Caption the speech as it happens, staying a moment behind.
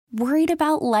Worried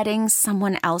about letting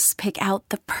someone else pick out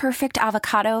the perfect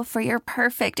avocado for your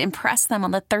perfect impress them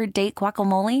on the third date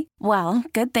guacamole? Well,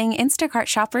 good thing Instacart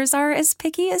shoppers are as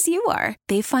picky as you are.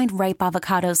 They find ripe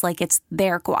avocados like it's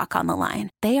their guac on the line.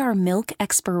 They are milk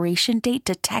expiration date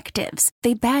detectives.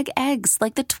 They bag eggs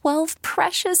like the 12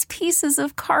 precious pieces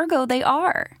of cargo they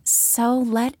are. So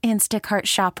let Instacart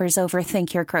shoppers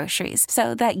overthink your groceries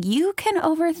so that you can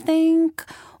overthink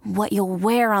what you'll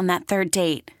wear on that third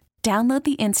date. Download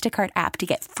the Instacart app to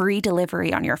get free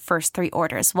delivery on your first 3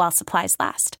 orders while supplies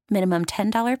last. Minimum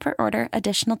 $10 per order.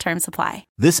 Additional terms apply.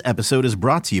 This episode is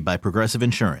brought to you by Progressive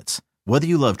Insurance. Whether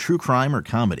you love true crime or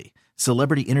comedy,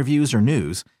 celebrity interviews or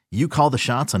news, you call the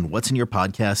shots on what's in your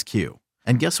podcast queue.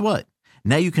 And guess what?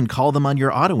 Now you can call them on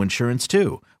your auto insurance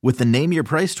too with the Name Your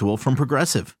Price tool from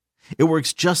Progressive. It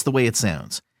works just the way it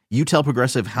sounds. You tell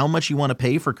Progressive how much you want to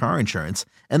pay for car insurance,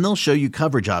 and they'll show you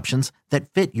coverage options that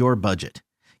fit your budget.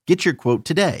 Get your quote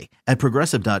today at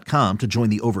Progressive.com to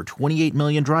join the over 28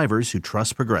 million drivers who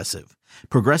trust Progressive.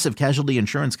 Progressive Casualty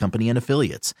Insurance Company and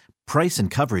Affiliates. Price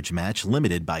and coverage match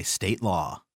limited by state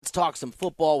law. Let's talk some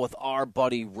football with our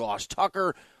buddy Ross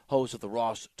Tucker, host of the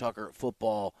Ross Tucker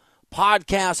Football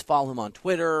Podcast. Follow him on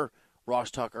Twitter,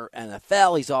 Ross Tucker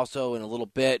NFL. He's also, in a little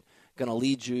bit, going to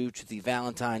lead you to the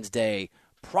Valentine's Day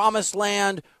Promised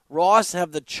Land. Ross,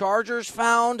 have the Chargers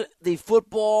found the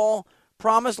football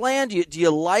Promised Land? Do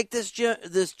you like this Jim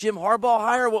Harbaugh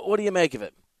hire? What do you make of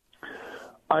it?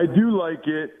 I do like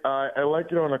it. I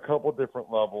like it on a couple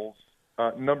different levels.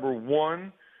 Number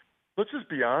one, let's just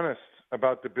be honest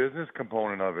about the business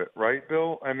component of it, right,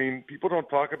 Bill? I mean, people don't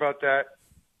talk about that.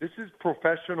 This is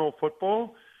professional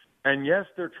football, and yes,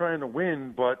 they're trying to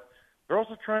win, but they're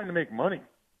also trying to make money.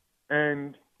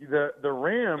 And the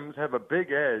Rams have a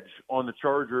big edge on the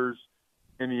Chargers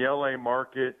in the L.A.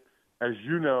 market, as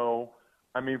you know.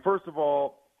 I mean, first of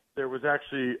all, there was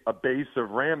actually a base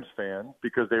of Rams fans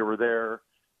because they were there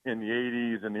in the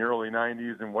 80s and the early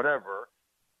 90s and whatever.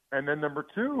 And then number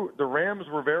two, the Rams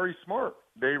were very smart.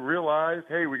 They realized,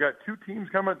 hey, we got 2 teams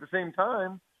coming at the same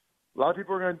time. A lot of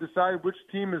people are going to decide which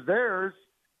team is theirs,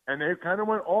 and they kind of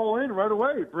went all in right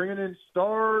away, bringing in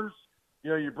stars.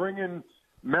 You know, you bring in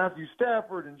Matthew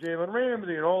Stafford and Jalen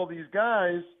Ramsey and all these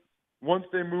guys once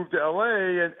they moved to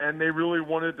L.A., and they really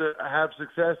wanted to have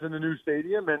success in the new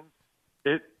stadium, and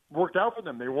it worked out for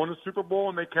them. They won a Super Bowl,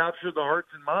 and they captured the hearts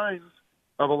and minds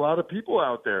of a lot of people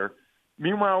out there.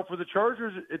 Meanwhile, for the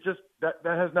Chargers, it just that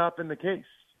has not been the case.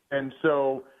 And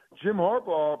so Jim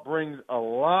Harbaugh brings a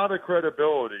lot of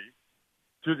credibility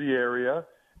to the area.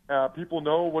 People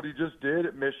know what he just did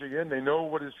at Michigan. They know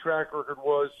what his track record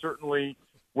was, certainly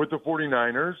with the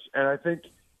 49ers, and I think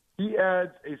he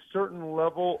adds a certain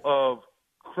level of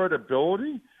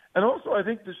credibility. And also, I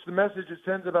think this the message it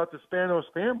sends about the Spanos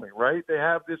family, right? They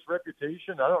have this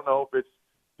reputation. I don't know if it's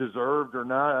deserved or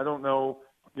not. I don't know,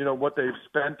 what they've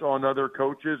spent on other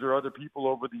coaches or other people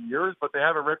over the years, but they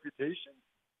have a reputation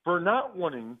for not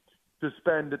wanting to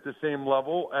spend at the same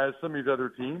level as some of these other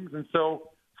teams. And so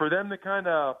for them to kind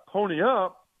of pony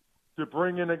up to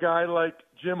bring in a guy like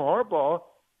Jim Harbaugh,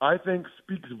 I think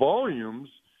speaks volumes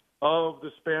of the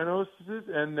Spanoses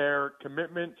and their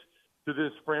commitment to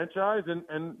this franchise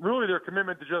and really their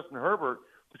commitment to Justin Herbert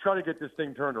to try to get this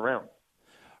thing turned around.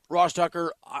 Ross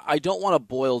Tucker, I don't want to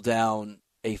boil down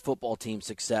a football team's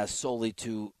success solely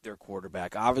to their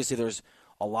quarterback. Obviously, there's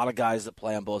a lot of guys that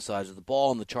play on both sides of the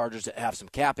ball, and the Chargers have some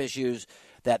cap issues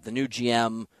that the new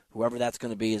GM, whoever that's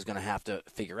going to be, is going to have to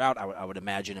figure out, I would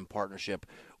imagine, in partnership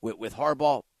with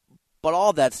Harbaugh. But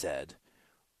all that said,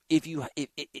 if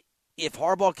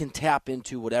Harbaugh can tap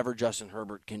into whatever Justin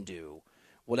Herbert can do,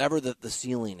 whatever the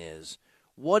ceiling is,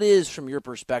 what is, from your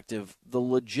perspective, the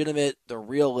legitimate, the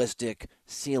realistic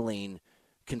ceiling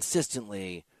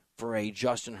consistently for a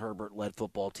Justin Herbert-led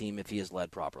football team if he is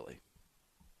led properly?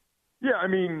 Yeah, I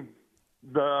mean,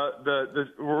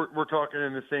 we're talking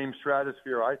in the same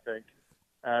stratosphere, I think,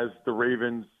 as the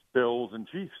Ravens, Bills, and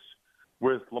Chiefs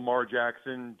with Lamar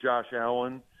Jackson, Josh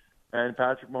Allen, and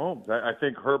Patrick Mahomes. I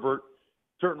think Herbert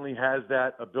certainly has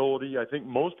that ability. I think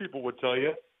most people would tell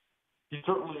you he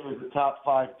certainly is a top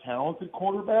 5 talented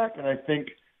quarterback, and I think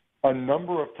a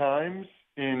number of times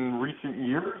in recent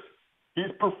years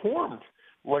he's performed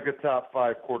like a top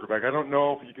 5 quarterback. I don't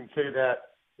know if you can say that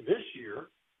this year,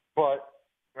 but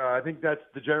I think that's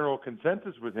the general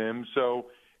consensus with him. So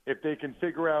if they can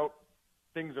figure out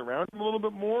things around him a little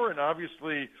bit more, and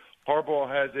obviously Harbaugh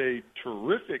has a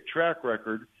terrific track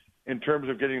record in terms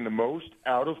of getting the most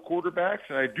out of quarterbacks,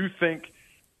 and I do think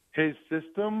his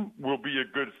system will be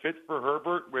a good fit for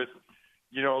Herbert with,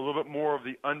 a little bit more of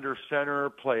the under center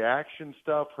play action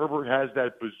stuff. Herbert has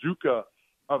that bazooka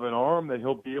of an arm that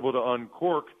he'll be able to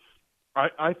uncork.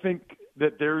 I think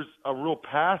that there's a real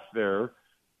path there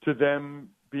to them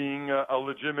being a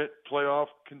legitimate playoff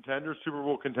contender, Super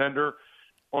Bowl contender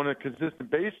on a consistent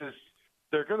basis.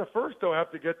 They're going to first, though,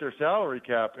 have to get their salary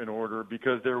cap in order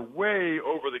because they're way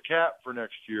over the cap for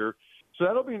next year. So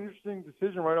that'll be an interesting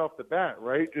decision right off the bat,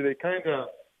 right? Do they kind of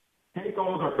take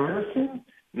all their medicine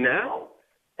now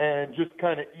and just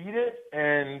kind of eat it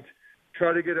and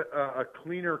try to get a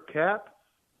cleaner cap,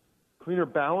 cleaner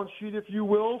balance sheet, if you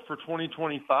will, for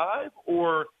 2025?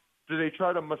 Or do they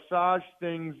try to massage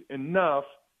things enough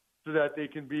so that they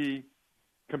can be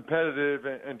competitive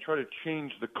and try to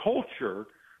change the culture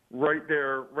right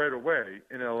there, right away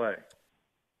in L.A.?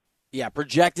 Yeah,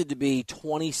 projected to be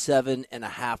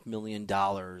 $27.5 million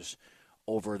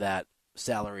over that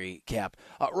salary cap.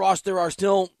 Ross, there are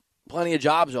still plenty of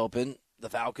jobs open. The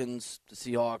Falcons, the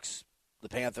Seahawks, the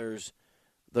Panthers,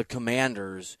 the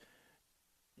Commanders.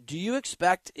 Do you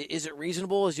expect, is it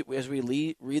reasonable as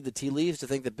we read the tea leaves to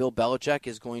think that Bill Belichick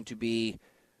is going to be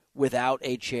without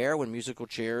a chair when musical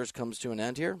chairs comes to an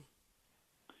end here?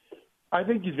 I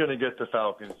think he's going to get the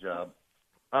Falcons job.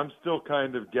 I'm still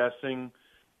kind of guessing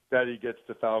that he gets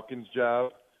the Falcons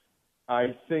job.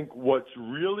 I think what's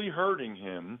really hurting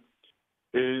him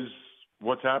is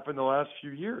what's happened the last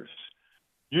few years.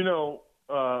 You know,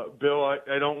 Bill,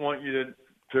 I don't want you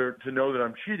to know that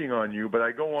I'm cheating on you, but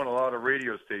I go on a lot of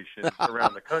radio stations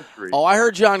around the country. Oh, I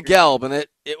heard John Gelb, and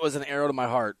it was an arrow to my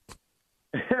heart.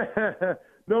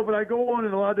 No, but I go on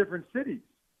in a lot of different cities.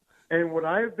 And what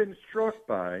I have been struck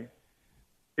by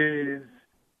is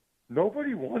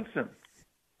nobody wants him.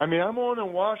 I mean, I'm on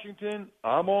in Washington,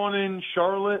 I'm on in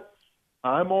Charlotte,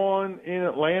 I'm on in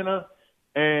Atlanta,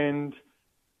 and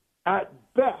at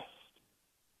best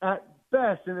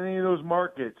in any of those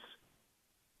markets,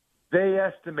 they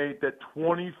estimate that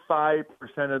 25%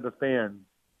 of the fans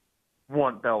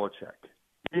want Belichick,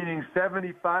 meaning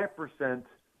 75%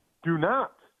 do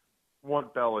not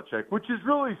want Belichick, which is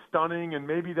really stunning, and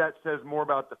maybe that says more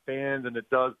about the fans than it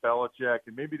does Belichick,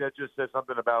 and maybe that just says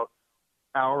something about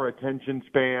our attention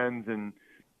spans, and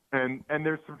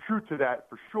there's some truth to that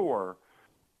for sure.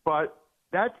 But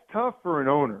that's tough for an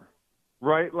owner,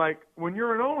 right? Like, when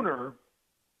you're an owner,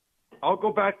 I'll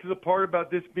go back to the part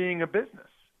about this being a business,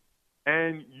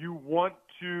 and you want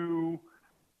to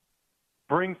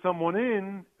bring someone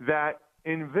in that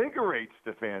invigorates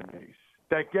the fan base,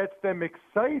 that gets them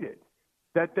excited,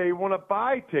 that they want to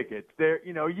buy tickets.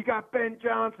 You got Ben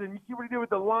Johnson. You see what he did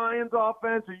with the Lions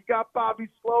offense, or you got Bobby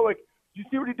Slowick. You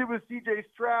see what he did with C.J.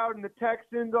 Stroud and the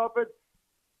Texans offense.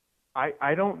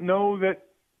 I don't know that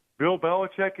Bill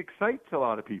Belichick excites a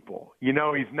lot of people. You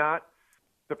know, he's not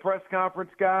the press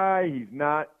conference guy. He's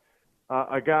not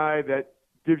a guy that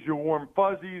gives you warm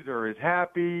fuzzies or is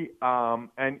happy.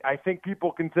 And I think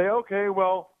people can say, okay,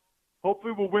 well,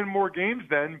 hopefully we'll win more games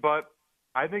then. But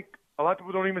I think a lot of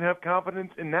people don't even have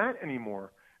confidence in that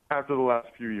anymore after the last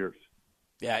few years.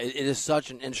 Yeah, it is such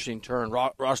an interesting turn.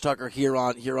 Ross Tucker here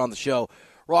on the show.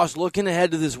 Ross, looking ahead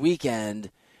to this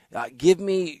weekend, give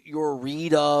me your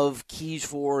read of, keys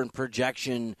for, and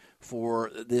projection for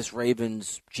this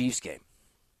Ravens-Chiefs game.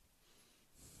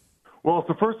 Well,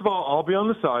 so first of all, I'll be on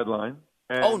the sideline.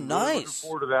 And oh, nice. We're looking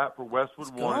forward to that for Westwood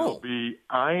Let's One. go. It'll be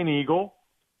Iron Eagle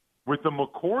with the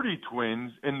McCourty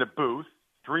twins in the booth,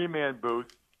 three-man booth.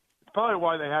 Probably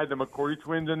why they had the McCourty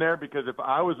twins in there, because if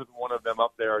I was with one of them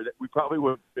up there, we probably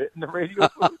would fit in the radio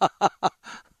booth.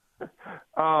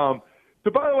 So,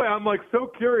 by the way, I'm so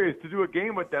curious to do a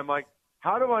game with them.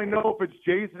 How do I know if it's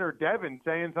Jason or Devin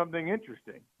saying something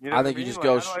interesting? You know I think you just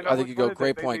go. I think you go.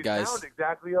 Great point, guys. Sound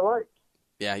exactly alike.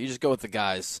 Yeah, you just go with the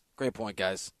guys. Great point,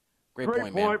 guys. Great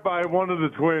point, man. By one of the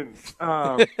twins.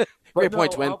 Great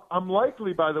point, twin. I'm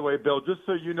likely, by the way, Bill, just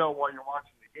so you know while you're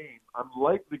watching the game, I'm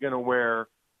likely going to wear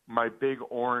my big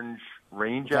orange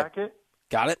rain jacket.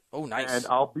 Got it? Oh, nice. And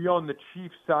I'll be on the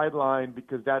Chiefs sideline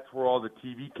because that's where all the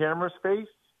TV cameras face.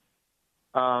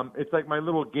 It's like my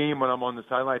little game when I'm on the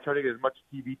sideline. I try to get as much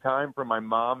TV time from my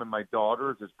mom and my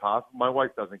daughters as possible. My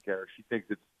wife doesn't care. She thinks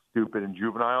it's stupid and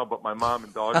juvenile, but my mom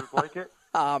and daughters like it.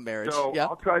 Marriage. So yeah.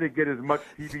 I'll try to get as much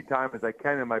TV time as I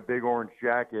can in my big orange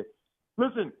jacket.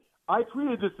 Listen, I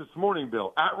tweeted this morning,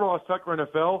 Bill, at Ross Tucker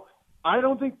NFL. I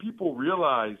don't think people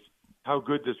realize how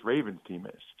good this Ravens team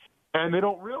is. And they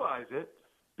don't realize it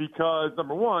because,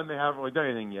 number one, they haven't really done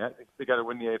anything yet. They got to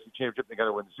win the AFC Championship. They got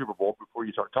to win the Super Bowl before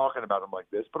you start talking about them like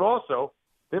this. But also,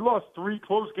 they lost 3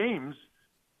 close games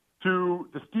to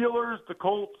the Steelers, the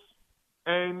Colts,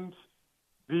 and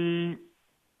the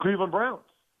Cleveland Browns.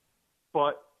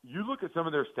 But you look at some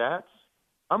of their stats.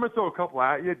 I'm going to throw a couple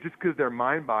at you just because they're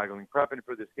mind-boggling prepping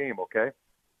for this game, okay?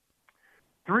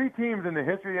 3 teams in the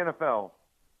history of the NFL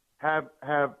have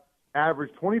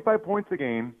averaged 25 points a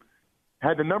game,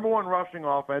 had the number 1 rushing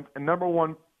offense and number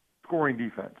 1 scoring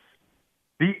defense.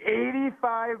 The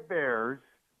 85 Bears,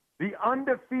 the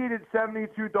undefeated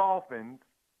 72 Dolphins,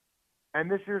 and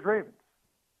this year's Ravens.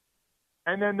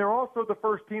 And then they're also the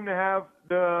first team to have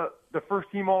the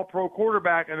first team All-Pro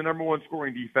quarterback and the number 1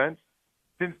 scoring defense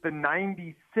since the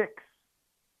 96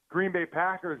 Green Bay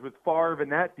Packers with Favre in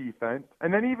that defense.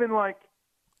 And then even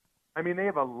they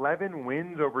have 11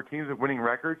 wins over teams with winning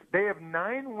records. They have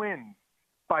 9 wins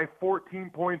by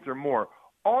 14 points or more,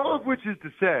 all of which is to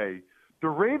say the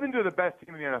Ravens are the best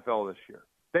team in the NFL this year.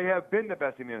 They have been the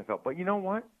best team in the NFL. But you know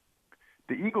what?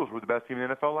 The Eagles were the best team in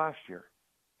the NFL last year,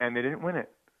 and they didn't win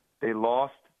it. They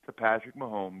lost to Patrick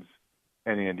Mahomes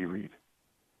and Andy Reid.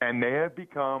 And they have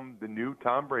become the new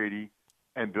Tom Brady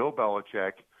and Bill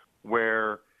Belichick,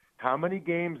 where how many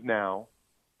games now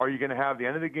are you going to have at the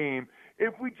end of the game?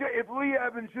 If Lee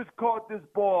Evans just caught this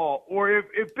ball, or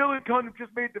if Billy Cundiff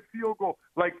just made the field goal,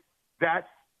 that's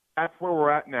where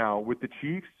we're at now with the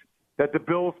Chiefs, that the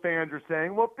Bills fans are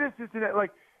saying, well, this isn't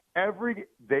it.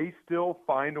 They still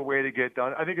find a way to get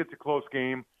done. I think it's a close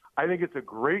game. I think it's a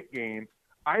great game.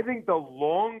 I think the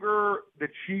longer the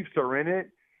Chiefs are in it,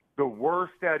 the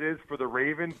worse that is for the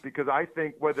Ravens, because I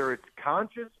think whether it's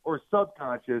conscious or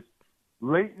subconscious,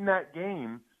 late in that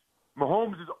game,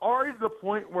 Mahomes is already to the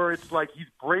point where it's like he's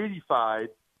Brady-fied,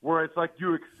 where it's like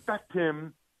you expect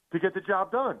him to get the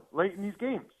job done late in these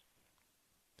games.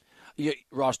 Yeah,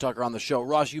 Ross Tucker on the show.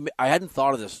 Ross, I hadn't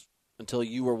thought of this until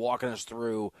you were walking us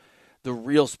through the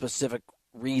real specific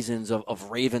reasons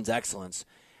of Ravens' excellence.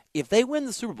 If they win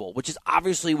the Super Bowl, which is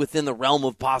obviously within the realm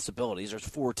of possibilities, there's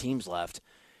 4 teams left,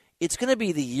 it's going to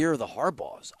be the year of the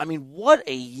Harbaughs. I mean, what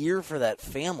a year for that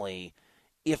family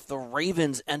if the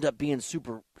Ravens end up being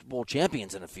Super Bowl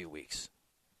champions in a few weeks.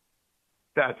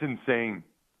 That's insane.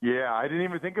 Yeah, I didn't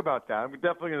even think about that. I'm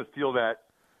definitely going to steal that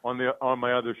on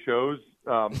my other shows.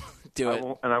 Do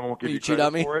it. I won't give you cheat credit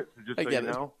on me? for it, just I so get you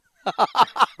it. know.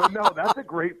 But no, that's a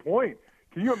great point.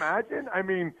 Can you imagine? I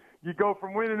mean, you go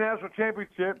from winning the national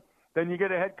championship, then you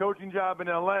get a head coaching job in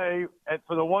L.A.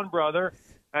 For the one brother,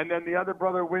 and then the other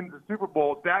brother wins the Super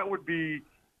Bowl. That would be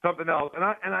something else.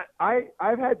 And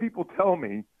I've had people tell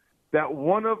me that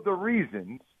one of the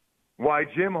reasons why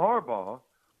Jim Harbaugh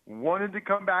wanted to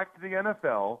come back to the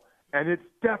NFL, and it's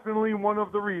definitely one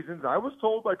of the reasons, I was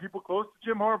told by people close to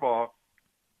Jim Harbaugh,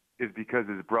 is because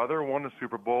his brother won a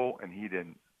Super Bowl and he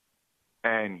didn't.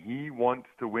 And he wants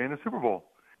to win a Super Bowl.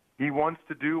 He wants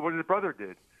to do what his brother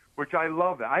did, which I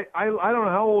love that. I don't know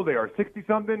how old they are,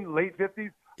 60-something, late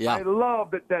 50s? Yeah. I love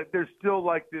that there's still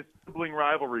this sibling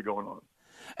rivalry going on.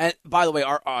 And by the way,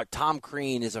 our Tom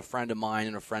Crean is a friend of mine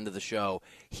and a friend of the show.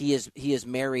 He is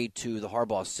married to the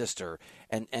Harbaugh sister,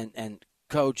 and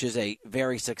Coach is a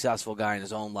very successful guy in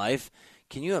his own life.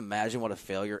 Can you imagine what a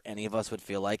failure any of us would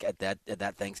feel like at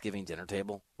that Thanksgiving dinner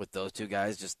table with those two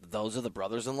guys? Just those are the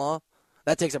brothers-in-law.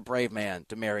 That takes a brave man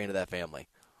to marry into that family.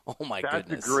 Oh my goodness.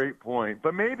 That's a great point.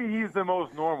 But maybe he's the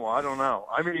most normal. I don't know.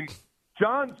 I mean,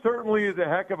 John certainly is a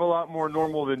heck of a lot more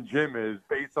normal than Jim is,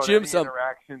 based on any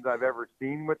interactions I've ever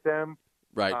seen with them.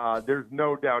 Right. There's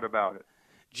no doubt about it.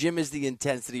 Jim is the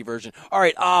intensity version. All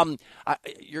right,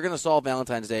 you're going to solve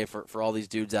Valentine's Day for all these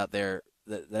dudes out there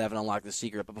that haven't unlocked the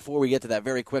secret. But before we get to that,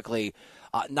 very quickly,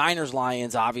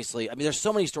 Niners-Lions, obviously. I mean, there's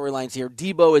so many storylines here.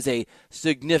 Debo is a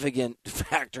significant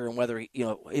factor in whether,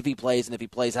 if he plays, and if he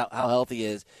plays, how healthy he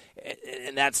is.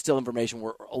 And that's still information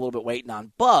we're a little bit waiting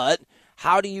on. But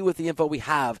how do you, with the info we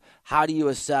have, how do you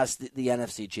assess the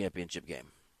NFC Championship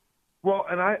game? Well,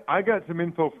 and I got some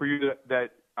info for you that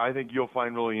I think you'll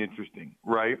find really interesting,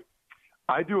 right?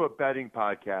 I do a betting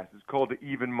podcast. It's called the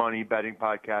Even Money Betting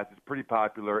Podcast. It's pretty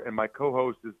popular, and my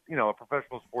co-host is, a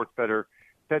professional sports bettor,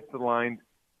 sets the line.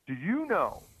 Do you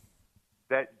know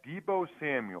that Debo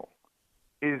Samuel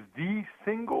is the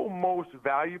single most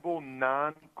valuable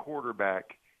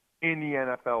non-quarterback in the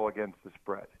NFL against the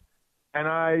spread? And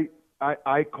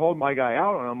I called my guy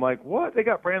out, and I'm like, what? They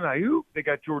got Brandon Ayuk, they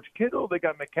got George Kittle, they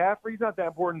got McCaffrey. He's not that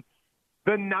important.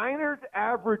 The Niners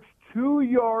average 2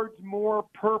 yards more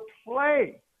per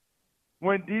play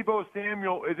when Debo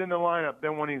Samuel is in the lineup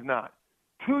than when he's not.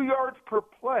 2 yards per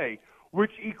play, which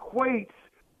equates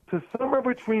to somewhere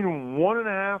between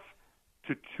 1.5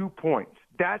 to 2 points.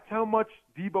 That's how much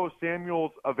Debo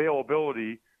Samuel's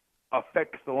availability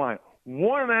affects the line.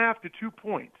 1.5 to 2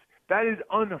 points. That is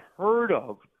unheard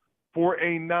of for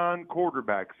a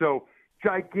non-quarterback. So,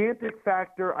 gigantic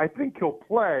factor. I think he'll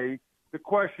play. The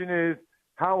question is,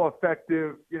 how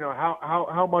effective,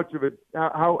 how much of it,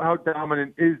 how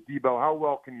dominant is Debo? How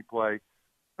well can he play?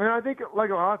 And I think, like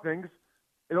a lot of things,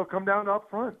 it'll come down to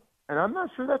up front. And I'm not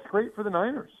sure that's great for the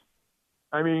Niners.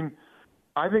 I mean,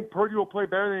 I think Purdy will play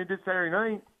better than he did Saturday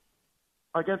night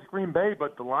against Green Bay,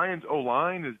 but the Lions'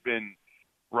 O-line has been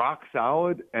rock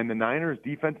solid, and the Niners'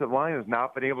 defensive line has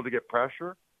not been able to get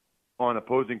pressure on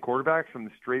opposing quarterbacks from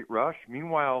the straight rush.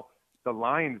 Meanwhile, the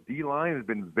Lions' D-line has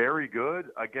been very good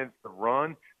against the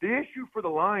run. The issue for the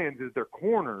Lions is their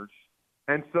corners,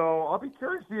 and so I'll be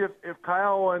curious to see if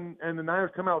Kyle and the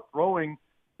Niners come out throwing,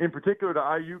 in particular to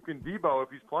Ayuk and Debo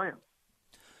if he's playing.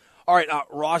 All right,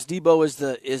 Ross, Debo is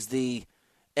the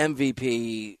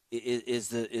MVP, is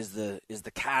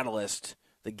the catalyst,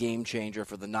 the game changer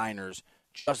for the Niners.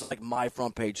 Just like my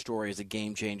front page story is a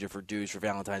game changer for dudes for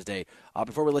Valentine's Day.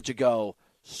 Before we let you go,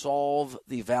 solve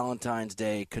the Valentine's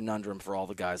Day conundrum for all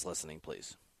the guys listening,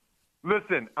 please.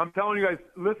 Listen, I'm telling you guys,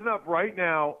 listen up right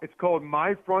now. It's called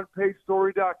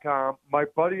myfrontpagestory.com. My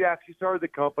buddy actually started the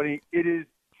company. It is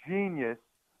genius.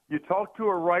 You talk to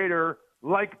a writer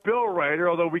like Bill Reiter,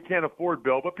 although we can't afford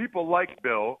Bill, but people like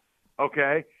Bill,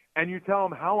 okay? And you tell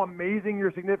them how amazing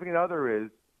your significant other is.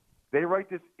 They write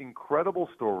this incredible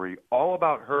story all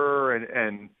about her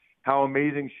and how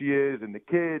amazing she is and the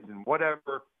kids and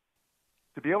whatever.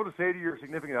 To be able to say to your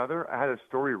significant other, I had a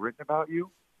story written about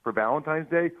you for Valentine's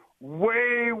Day,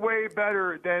 way, way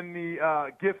better than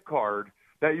the gift card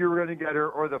that you were going to get her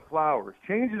or the flowers.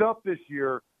 Change it up this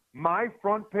year,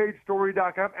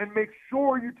 myfrontpagestory.com, and make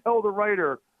sure you tell the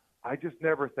writer, I just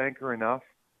never thank her enough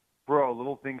for all the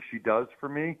little things she does for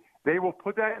me. They will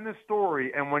put that in the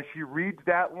story, and when she reads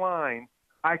that line,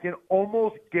 I can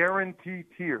almost guarantee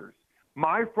tears.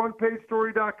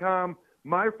 myfrontpagestory.com,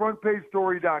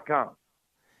 myfrontpagestory.com.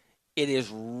 It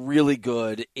is really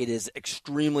good. It is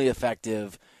extremely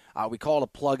effective. We call it a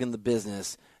plug in the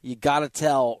business. You got to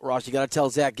tell, Ross, you got to tell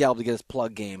Zach Gelb to get his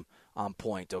plug game on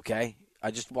point, okay?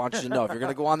 I just want you to know, if you're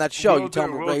going to go on that show, you tell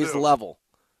him to raise the level.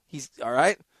 He's all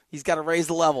right? He's got to raise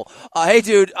the level. Hey,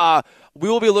 dude, we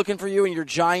will be looking for you in your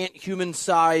giant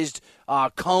human-sized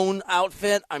cone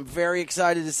outfit. I'm very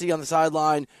excited to see you on the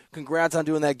sideline. Congrats on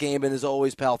doing that game, and as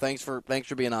always, pal, thanks for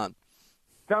being on.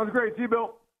 Sounds great. See you,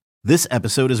 Bill. This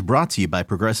episode is brought to you by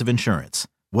Progressive Insurance.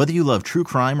 Whether you love true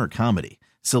crime or comedy,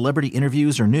 celebrity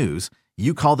interviews or news,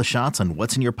 you call the shots on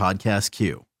what's in your podcast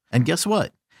queue. And guess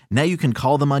what? Now you can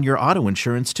call them on your auto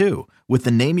insurance, too, with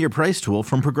the Name Your Price tool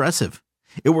from Progressive.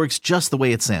 It works just the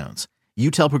way it sounds.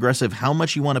 You tell Progressive how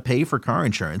much you want to pay for car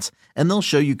insurance, and they'll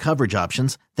show you coverage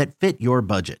options that fit your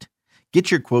budget. Get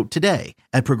your quote today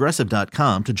at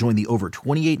Progressive.com to join the over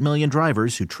 28 million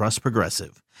drivers who trust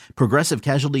Progressive. Progressive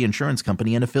Casualty Insurance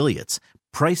Company and Affiliates.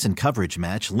 Price and coverage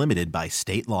match limited by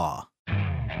state law.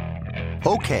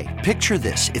 Okay, picture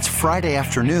this. It's Friday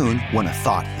afternoon when a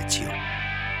thought hits you.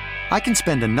 I can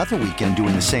spend another weekend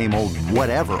doing the same old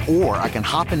whatever, or I can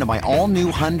hop into my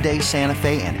all-new Hyundai Santa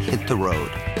Fe and hit the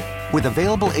road. With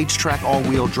available H-Track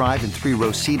all-wheel drive and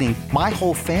 3-row seating, my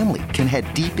whole family can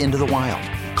head deep into the wild.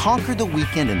 Conquer the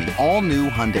weekend in the all-new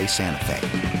Hyundai Santa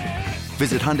Fe.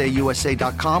 Visit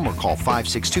HyundaiUSA.com or call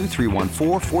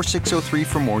 562-314-4603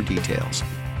 for more details.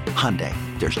 Hyundai,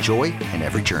 there's joy in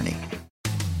every journey.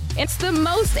 It's the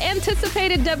most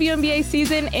anticipated WNBA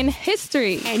season in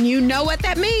history. And you know what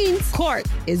that means. Court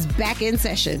is back in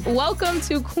session. Welcome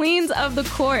to Queens of the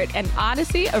Court, an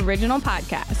Odyssey original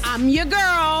podcast. I'm your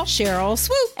girl, Cheryl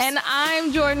Swoops. And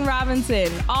I'm Jordan Robinson.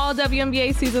 All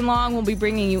WNBA season long, we'll be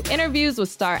bringing you interviews with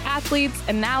star athletes,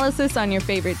 analysis on your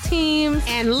favorite teams,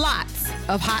 and lots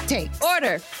of hot takes.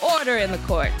 Order in the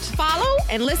court. Follow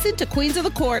and listen to Queens of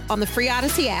the Court on the free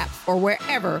Odyssey app or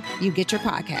wherever you get your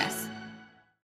podcasts.